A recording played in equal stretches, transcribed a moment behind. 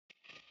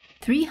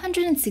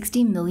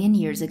360 million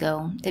years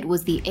ago, it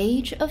was the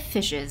age of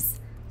fishes.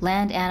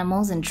 Land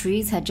animals and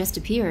trees had just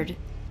appeared.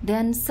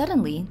 Then,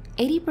 suddenly,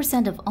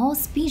 80% of all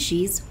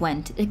species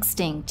went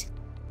extinct.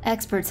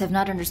 Experts have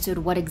not understood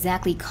what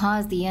exactly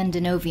caused the end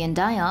Dinovian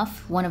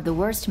die-off, one of the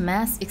worst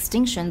mass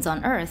extinctions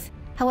on Earth.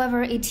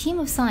 However, a team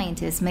of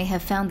scientists may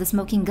have found the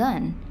smoking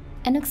gun,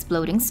 an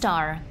exploding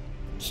star.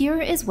 Here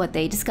is what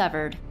they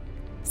discovered.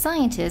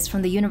 Scientists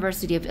from the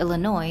University of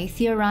Illinois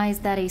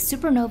theorized that a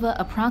supernova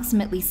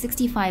approximately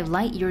 65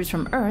 light-years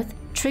from Earth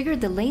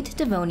triggered the Late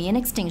Devonian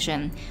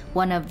Extinction,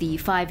 one of the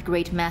 5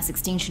 great mass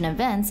extinction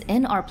events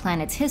in our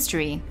planet's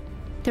history.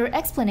 Their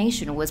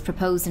explanation was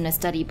proposed in a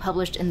study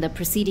published in the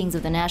Proceedings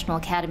of the National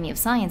Academy of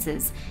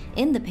Sciences.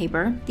 In the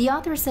paper, the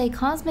authors say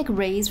cosmic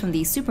rays from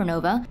the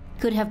supernova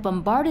could have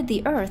bombarded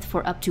the Earth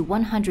for up to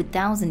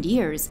 100,000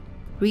 years.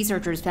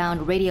 Researchers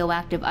found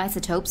radioactive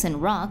isotopes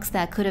in rocks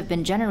that could have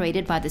been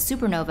generated by the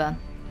supernova.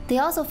 They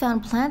also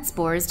found plant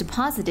spores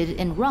deposited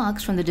in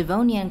rocks from the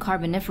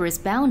Devonian-Carboniferous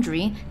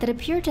boundary that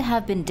appeared to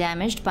have been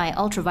damaged by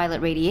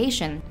ultraviolet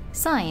radiation,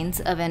 signs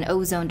of an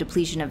ozone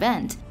depletion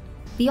event.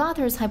 The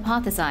authors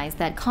hypothesized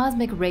that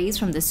cosmic rays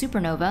from the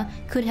supernova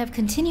could have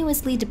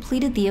continuously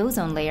depleted the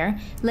ozone layer,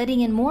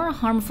 letting in more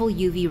harmful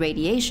UV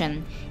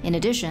radiation. In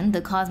addition, the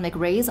cosmic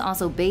rays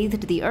also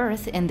bathed the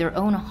Earth in their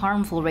own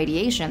harmful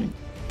radiation.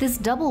 This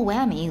double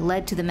whammy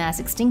led to the mass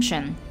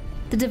extinction.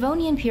 The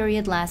Devonian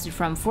period lasted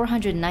from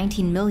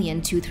 419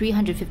 million to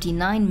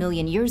 359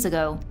 million years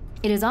ago.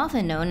 It is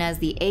often known as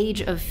the Age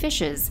of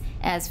Fishes,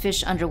 as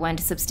fish underwent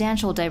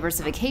substantial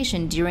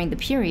diversification during the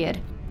period.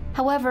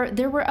 However,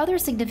 there were other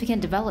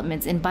significant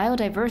developments in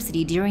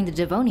biodiversity during the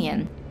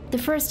Devonian. The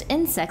first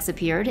insects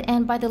appeared,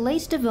 and by the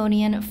late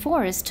Devonian,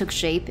 forests took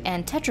shape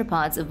and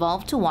tetrapods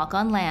evolved to walk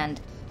on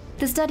land.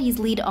 The study's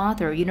lead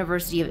author,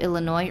 University of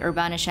Illinois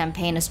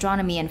Urbana-Champaign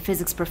astronomy and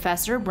physics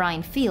professor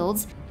Brian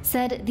Fields,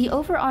 said the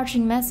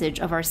overarching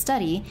message of our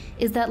study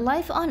is that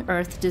life on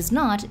Earth does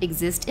not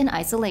exist in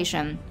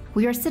isolation.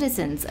 We are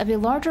citizens of a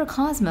larger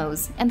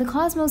cosmos, and the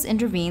cosmos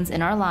intervenes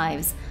in our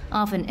lives,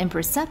 often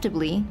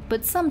imperceptibly,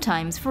 but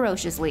sometimes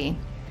ferociously.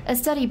 A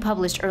study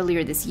published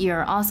earlier this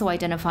year also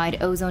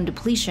identified ozone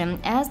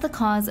depletion as the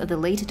cause of the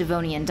late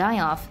Devonian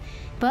die-off,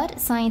 but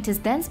scientists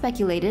then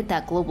speculated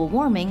that global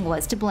warming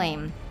was to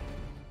blame.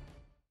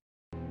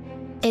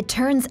 It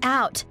turns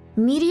out,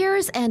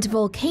 meteors and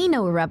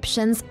volcano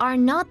eruptions are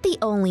not the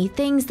only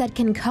things that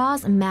can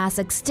cause mass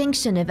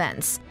extinction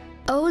events.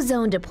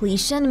 Ozone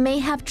depletion may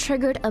have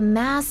triggered a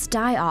mass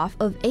die-off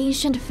of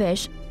ancient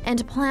fish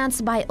and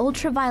plants by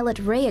ultraviolet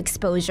ray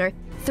exposure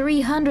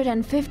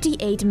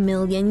 358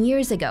 million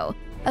years ago,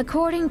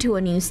 according to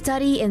a new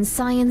study in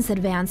Science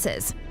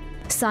Advances.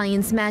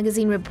 Science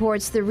magazine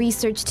reports the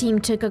research team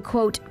took a,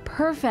 quote,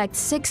 perfect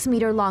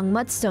 6-meter-long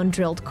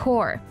mudstone-drilled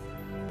core.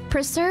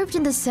 Preserved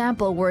in the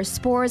sample were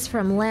spores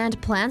from land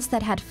plants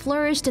that had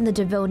flourished in the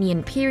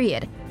Devonian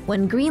period,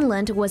 when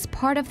Greenland was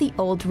part of the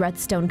old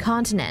Redstone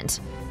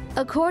continent.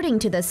 According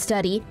to the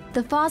study,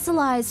 the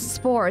fossilized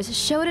spores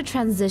showed a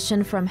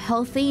transition from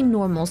healthy,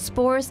 normal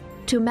spores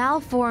to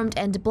malformed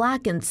and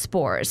blackened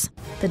spores.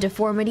 The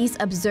deformities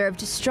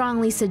observed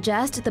strongly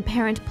suggest the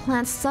parent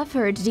plant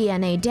suffered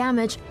DNA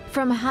damage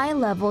from high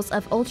levels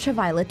of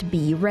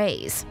ultraviolet-b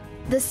rays.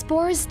 The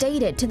spores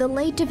dated to the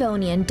late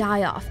Devonian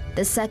die-off,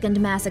 the second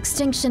mass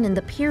extinction in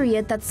the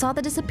period that saw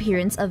the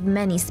disappearance of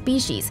many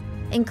species,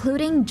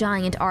 including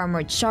giant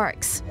armored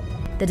sharks.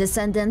 The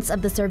descendants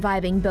of the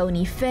surviving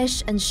bony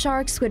fish and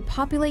sharks would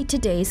populate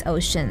today's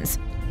oceans.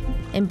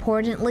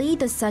 Importantly,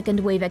 the second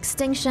wave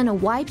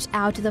extinction wiped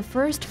out the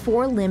first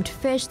 4-limbed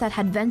fish that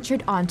had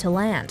ventured onto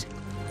land.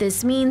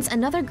 This means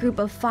another group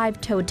of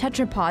 5-toed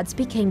tetrapods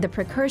became the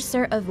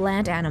precursor of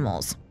land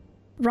animals.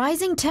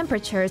 Rising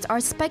temperatures are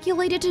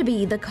speculated to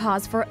be the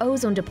cause for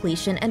ozone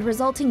depletion and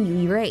resulting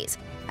UV rays,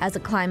 as the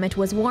climate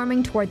was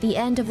warming toward the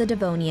end of the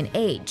Devonian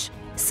age.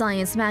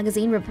 Science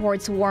magazine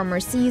reports warmer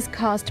seas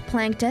caused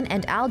plankton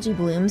and algae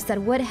blooms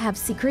that would have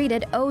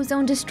secreted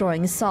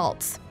ozone-destroying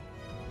salts.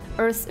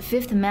 Earth's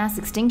 5th mass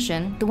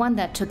extinction, the one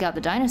that took out the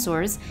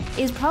dinosaurs,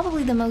 is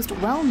probably the most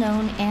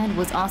well-known and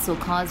was also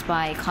caused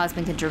by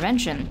cosmic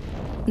intervention.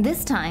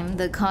 This time,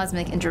 the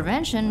cosmic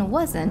intervention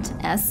wasn't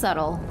as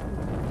subtle.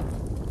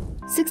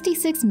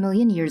 66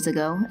 million years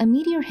ago, a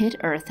meteor hit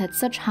Earth at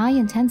such high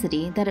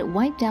intensity that it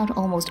wiped out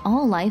almost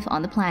all life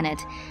on the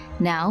planet.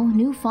 Now,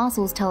 new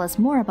fossils tell us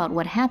more about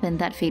what happened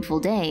that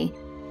fateful day.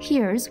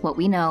 Here's what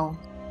we know.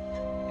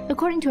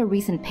 According to a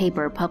recent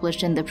paper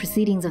published in the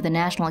Proceedings of the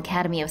National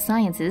Academy of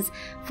Sciences,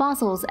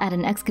 fossils at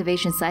an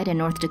excavation site in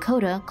North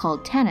Dakota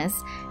called Tanis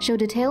show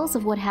details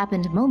of what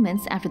happened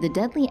moments after the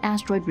deadly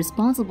asteroid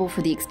responsible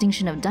for the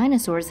extinction of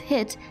dinosaurs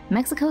hit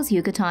Mexico's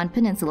Yucatan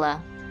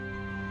Peninsula.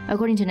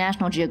 According to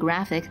National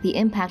Geographic, the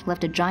impact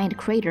left a giant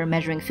crater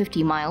measuring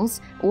 50 miles,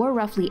 or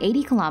roughly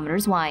 80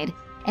 kilometers wide,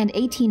 and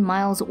 18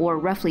 miles, or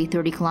roughly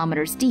 30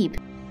 kilometers deep.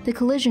 The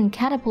collision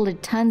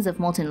catapulted tons of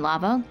molten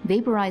lava,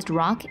 vaporized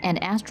rock,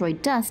 and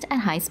asteroid dust at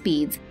high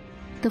speeds.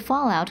 The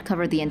fallout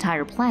covered the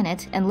entire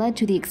planet and led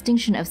to the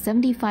extinction of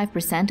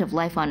 75% of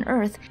life on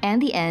Earth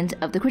and the end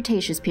of the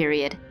Cretaceous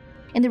period.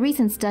 In the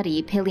recent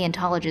study,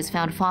 paleontologists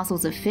found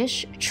fossils of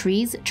fish,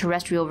 trees,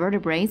 terrestrial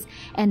vertebrates,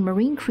 and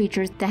marine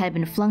creatures that had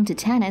been flung to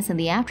Tanis in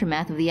the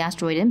aftermath of the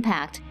asteroid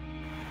impact.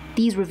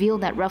 These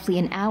revealed that roughly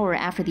an hour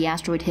after the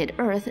asteroid hit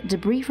Earth,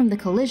 debris from the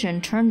collision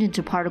turned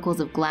into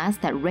particles of glass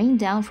that rained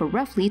down for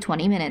roughly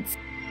 20 minutes.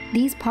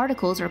 These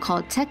particles are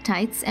called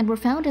tektites and were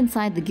found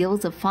inside the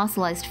gills of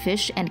fossilized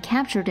fish and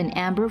captured in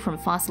amber from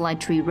fossilized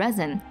tree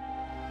resin.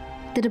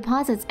 The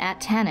deposits at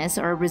Tanis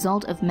are a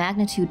result of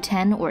magnitude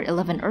 10 or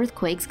 11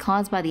 earthquakes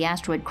caused by the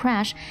asteroid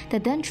crash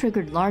that then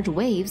triggered large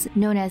waves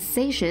known as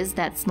seiches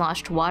that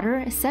sloshed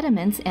water,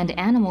 sediments, and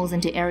animals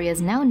into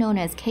areas now known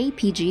as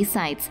KPG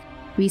sites.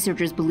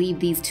 Researchers believe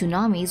these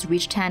tsunamis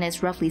reached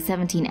Tanis roughly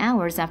 17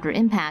 hours after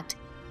impact.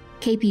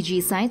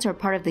 KPG sites are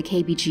part of the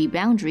KPG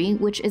boundary,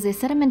 which is a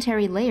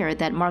sedimentary layer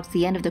that marks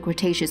the end of the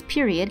Cretaceous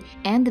period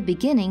and the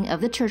beginning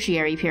of the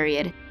Tertiary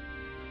period.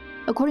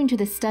 According to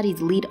the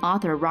study's lead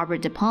author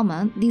Robert De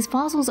Palma, these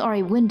fossils are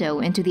a window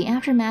into the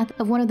aftermath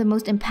of one of the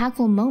most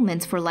impactful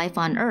moments for life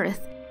on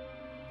Earth.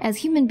 As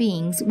human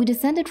beings, we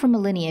descended from a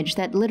lineage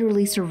that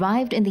literally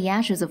survived in the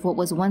ashes of what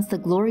was once the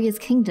glorious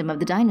kingdom of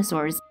the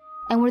dinosaurs,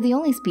 and we're the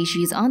only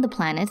species on the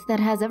planet that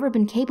has ever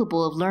been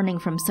capable of learning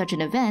from such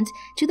an event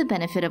to the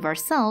benefit of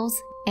ourselves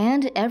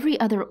and every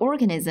other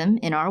organism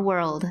in our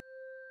world.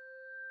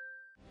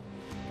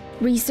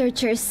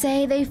 Researchers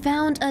say they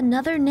found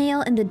another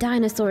nail in the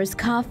dinosaurs'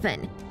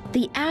 coffin.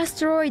 The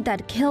asteroid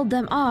that killed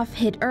them off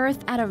hit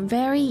Earth at a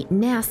very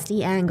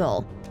nasty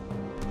angle.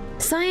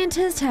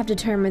 Scientists have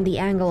determined the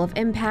angle of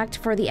impact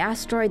for the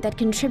asteroid that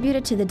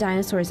contributed to the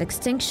dinosaurs'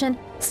 extinction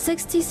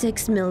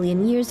 66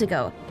 million years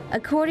ago,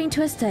 according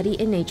to a study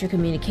in Nature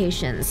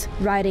Communications.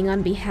 Writing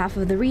on behalf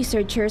of the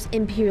researchers,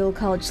 Imperial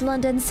College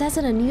London says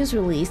in a news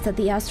release that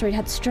the asteroid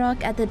had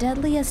struck at the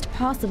deadliest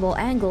possible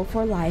angle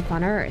for life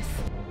on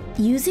Earth.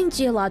 Using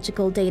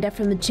geological data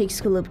from the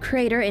Chicxulub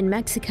crater in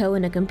Mexico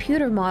in a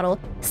computer model,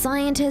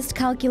 scientists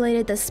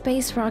calculated the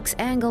space rock's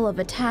angle of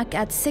attack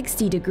at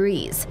 60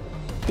 degrees.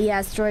 The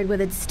asteroid with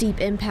its steep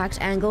impact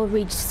angle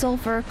reached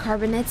sulfur,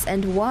 carbonates,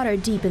 and water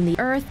deep in the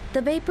Earth.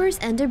 The vapors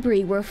and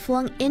debris were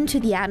flung into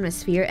the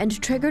atmosphere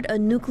and triggered a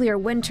nuclear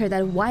winter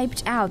that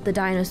wiped out the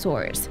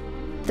dinosaurs.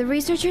 The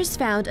researchers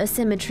found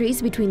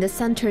asymmetries between the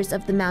centers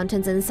of the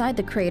mountains inside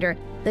the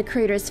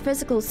crater's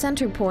physical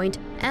center point,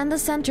 and the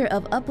center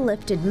of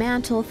uplifted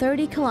mantle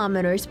 30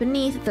 kilometers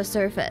beneath the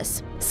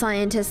surface.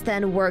 Scientists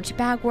then worked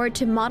backward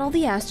to model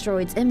the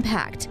asteroid's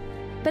impact.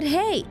 But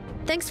hey,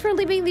 thanks for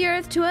leaving the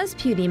Earth to us,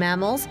 puny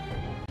mammals.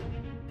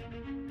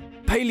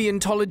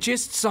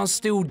 Paleontologists are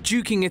still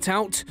duking it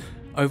out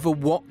over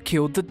what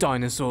killed the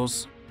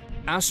dinosaurs.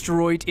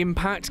 Asteroid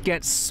impact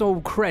gets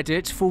sole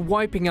credit for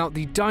wiping out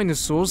the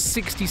dinosaurs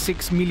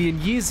 66 million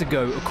years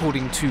ago,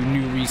 according to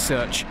new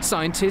research.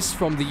 Scientists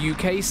from the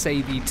UK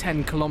say the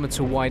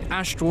 10-kilometer wide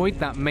asteroid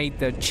that made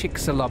the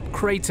Chicxulub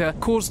crater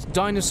caused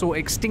dinosaur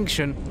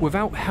extinction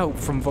without help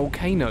from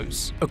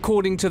volcanoes.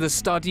 According to the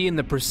study in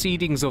the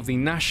Proceedings of the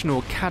National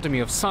Academy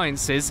of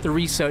Sciences, the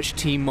research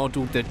team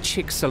modeled the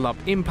Chicxulub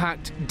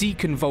impact,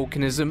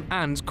 deconvolcanism,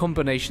 and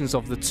combinations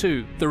of the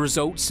two. The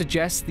results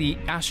suggest the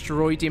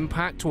asteroid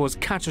impact was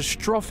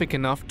catastrophic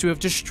enough to have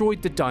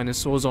destroyed the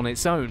dinosaurs on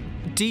its own.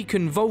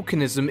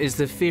 Deconvolcanism is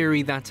the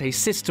theory that a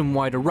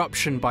system-wide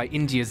eruption by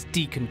India's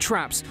Deccan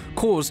Traps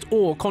caused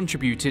or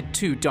contributed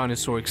to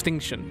dinosaur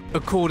extinction.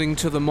 According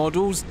to the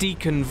models,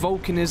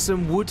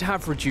 deconvolcanism would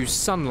have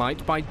reduced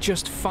sunlight by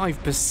just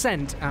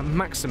 5% at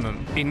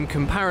maximum. In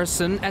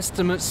comparison,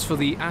 estimates for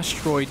the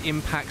asteroid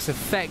impact's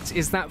effect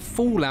is that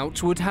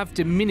fallout would have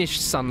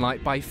diminished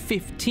sunlight by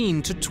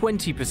 15 to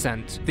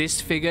 20%.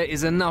 This figure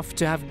is enough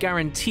to have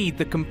guaranteed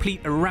the complete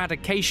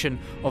eradication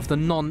of the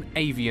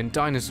non-avian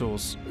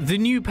dinosaurs. The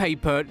new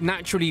paper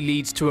naturally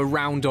leads to a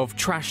round of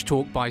trash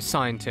talk by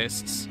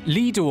scientists.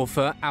 Lead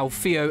author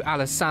Alfio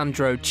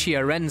Alessandro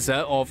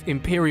Chiarenza of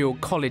Imperial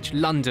College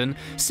London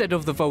said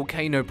of the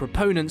volcano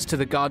proponents to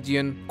The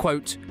Guardian,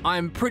 quote, "I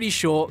am pretty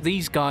sure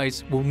these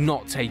guys will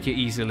not take it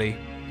easily."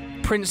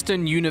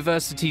 Princeton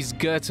University's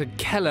Goethe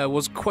Keller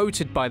was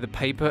quoted by the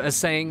paper as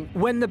saying,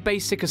 "When the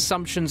basic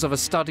assumptions of a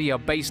study are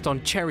based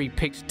on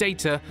cherry-picked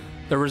data,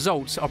 the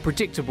results are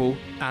predictable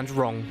and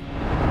wrong."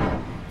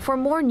 For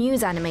more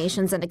news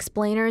animations and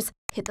explainers,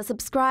 hit the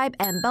subscribe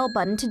and bell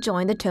button to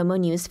join the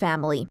TomoNews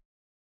family.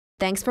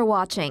 Thanks for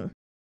watching.